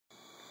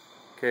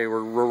Okay,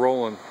 we're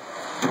rolling.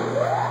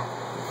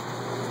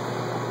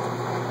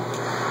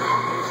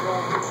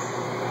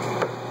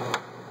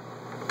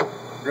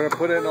 We're going to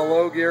put it in a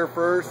low gear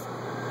first.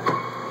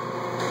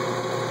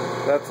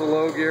 That's a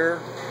low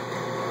gear.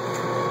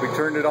 We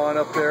turned it on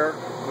up there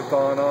with the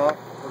on off.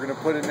 We're going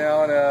to put it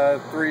now in a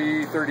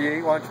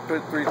 338. Why don't you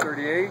put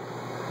 338?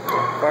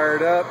 Fire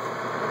it up.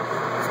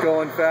 It's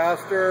going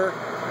faster.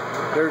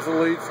 There's a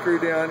lead screw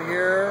down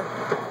here.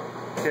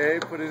 Okay,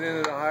 put it in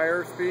at a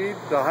higher speed.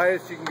 The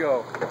highest you can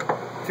go.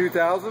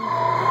 2,000. Woo!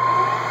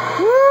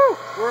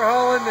 We're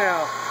hauling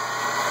now.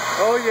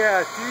 Oh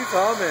yeah, she's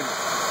humming.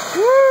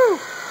 Woo!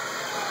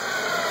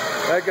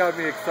 That got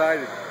me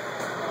excited.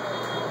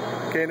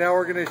 Okay, now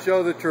we're going to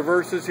show the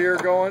traverses here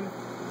going.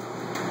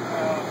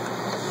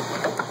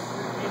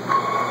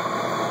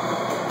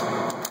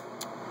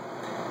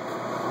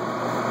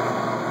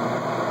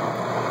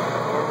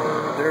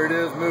 There it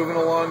is, moving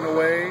along the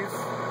ways.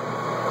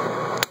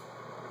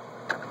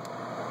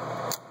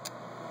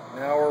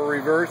 Now we're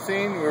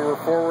reversing. We were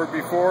forward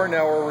before,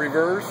 now we're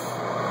reverse.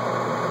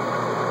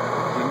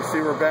 You can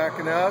see we're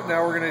backing up.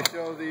 Now we're going to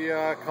show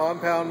the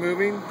compound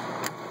moving.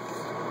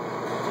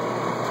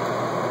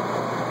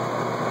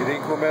 Get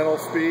incremental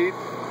speed.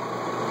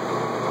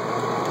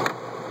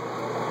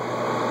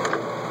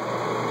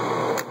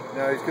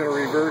 Now he's going to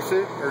reverse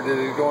it, or did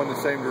it go in the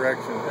same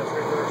direction? Just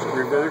reverse it.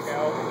 Reverse. Back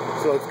out.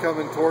 So it's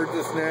coming towards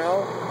us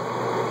now.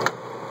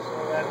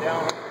 Slow that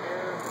down up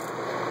here.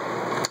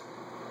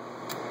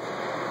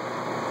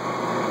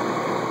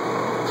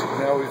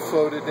 Now we've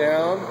slowed it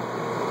down.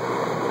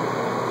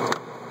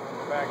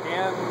 Go back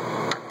in.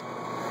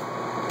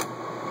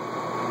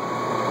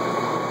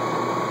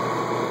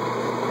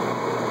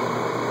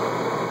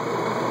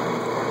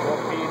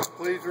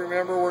 Please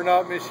remember, we're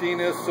not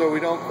machinists, so we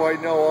don't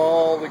quite know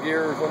all the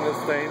gears on this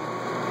thing.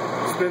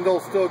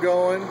 Spindle's still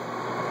going.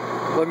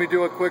 Let me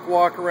do a quick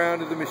walk around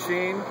to the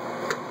machine.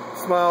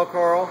 Smile,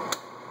 Carl.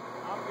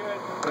 I'm good.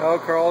 No,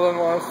 Carl doesn't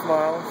want to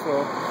smile,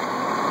 so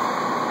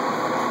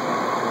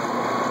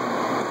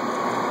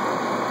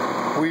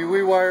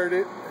we wired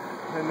it,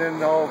 and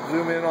then I'll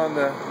zoom in on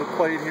the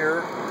plate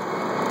here,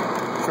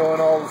 showing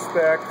all the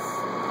specs.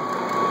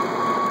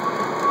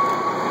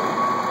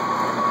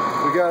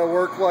 We got a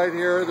work light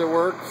here that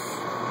works.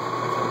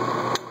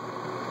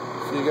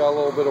 So you got a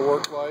little bit of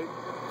work light.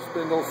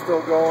 Spindle's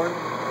still going.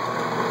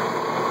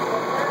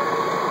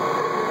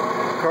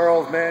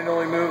 Carl's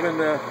manually moving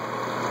the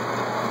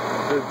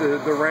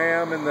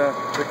ram and the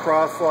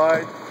cross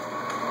slide.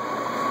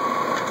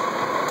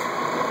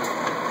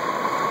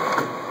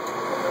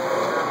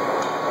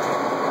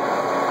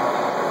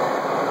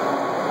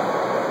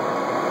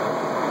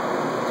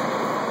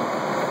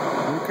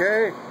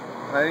 Okay,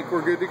 I think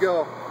we're good to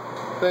go.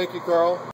 Thank you, Carl.